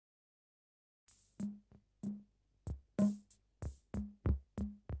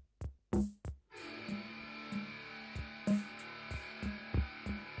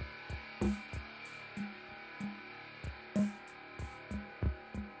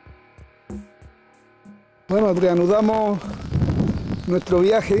Bueno, reanudamos nuestro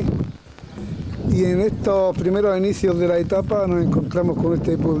viaje y en estos primeros inicios de la etapa nos encontramos con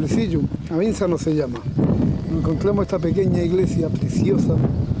este pueblecillo, Avínsano se llama. Nos encontramos esta pequeña iglesia preciosa,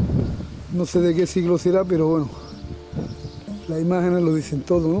 no sé de qué siglo será, pero bueno, las imágenes lo dicen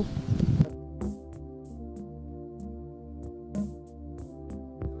todo, ¿no?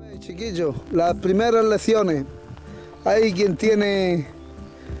 Chiquillos, las primeras lecciones, hay quien tiene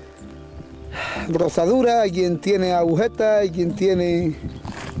rozadura, hay quien tiene agujetas, hay quien tiene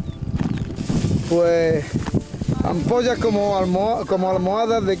pues ampollas como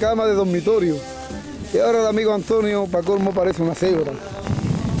almohadas de cama de dormitorio. Y ahora el amigo Antonio, para colmo, parece una cebra.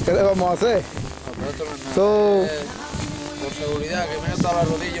 ¿Qué le vamos a hacer? Por seguridad, que me he atado la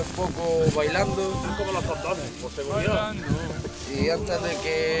rodilla un poco bailando. Es como los condones, por seguridad. Y antes de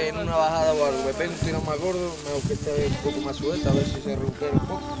que en una bajada o algo me pente y no me acuerdo, mejor que esté un poco más suelta, a ver si se recupera un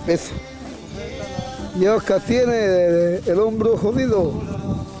poco. Eso. Y Oscar tiene el hombro jodido.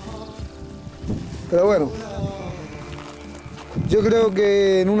 Pero bueno, yo creo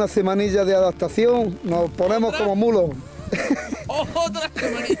que en una semanilla de adaptación nos ponemos como mulos. ¡Otra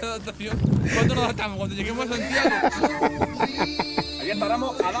semanilla de adaptación! ¿Cuánto nos adaptamos? Cuando lleguemos a Santiago. Allí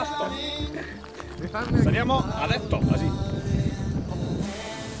estaremos adaptos. Estaríamos adeptos, así.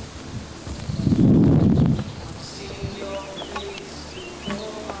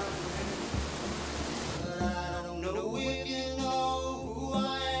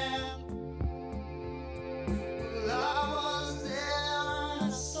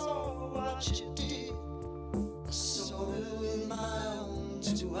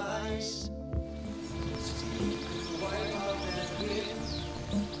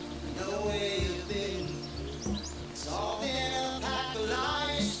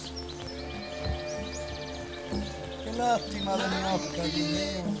 Qué lástima de mi Oscar, Dios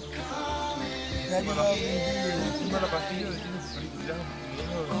mío. Me ha llevado un día. Encima de la pastilla de tiene frío ya.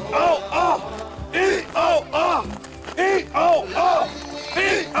 ¡Oh, oh! ¡Y, oh, oh! ¡Y, oh, oh! ¡Y,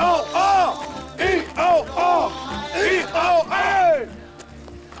 oh, oh! ¡Y, oh, oh! ¡Y, oh,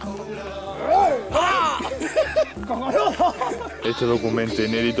 Este documento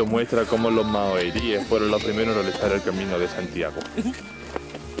inédito muestra cómo los maoríes fueron los primeros en realizar el Camino de Santiago,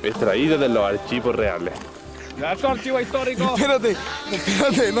 extraído de los archivos reales. ¡Nuestro archivo histórico! Espérate,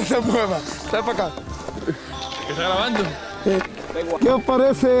 no te muevas. Trae para acá. ¿Qué está grabando? ¿Qué os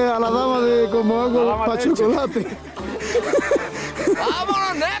parece a la dama de como hago para chocolate?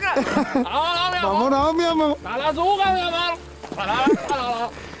 ¡Vámonos, negra! ¡Vámonos, mi amor! Vámonos, mi amor. ¡A la azúcar, mi amor!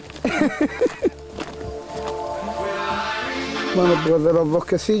 Bueno, pues de los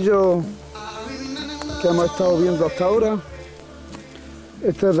bosquecillos que hemos estado viendo hasta ahora,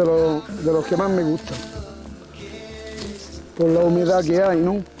 este es de los que más me gusta. Por la humedad que hay,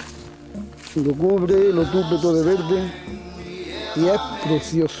 ¿no? Lo cubre, lo tupe todo de verde y es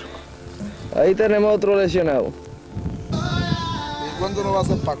precioso. Ahí tenemos otro lesionado. ¿Y cuándo nos va a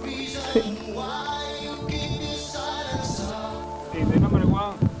hacer Paco?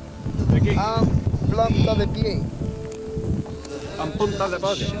 Planta de pie. En puntas de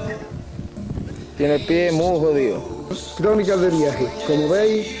pote. Tiene el pie muy jodido. Crónicas de viaje. Como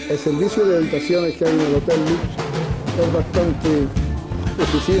veis, el servicio de habitaciones que hay en el Hotel Lux es bastante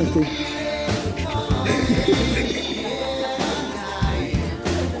eficiente.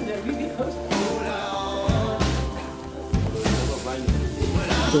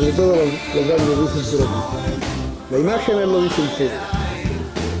 Sobre todo los grandes dicen por aquí. Las imágenes lo dicen todo.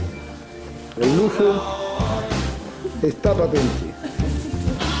 El lujo está patente.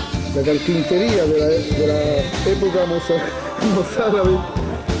 La carpintería de la época mozárabe.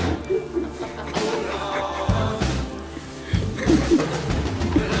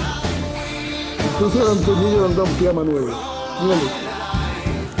 Incluso el Antonillo le han dado un pijama nuevo. Míralo.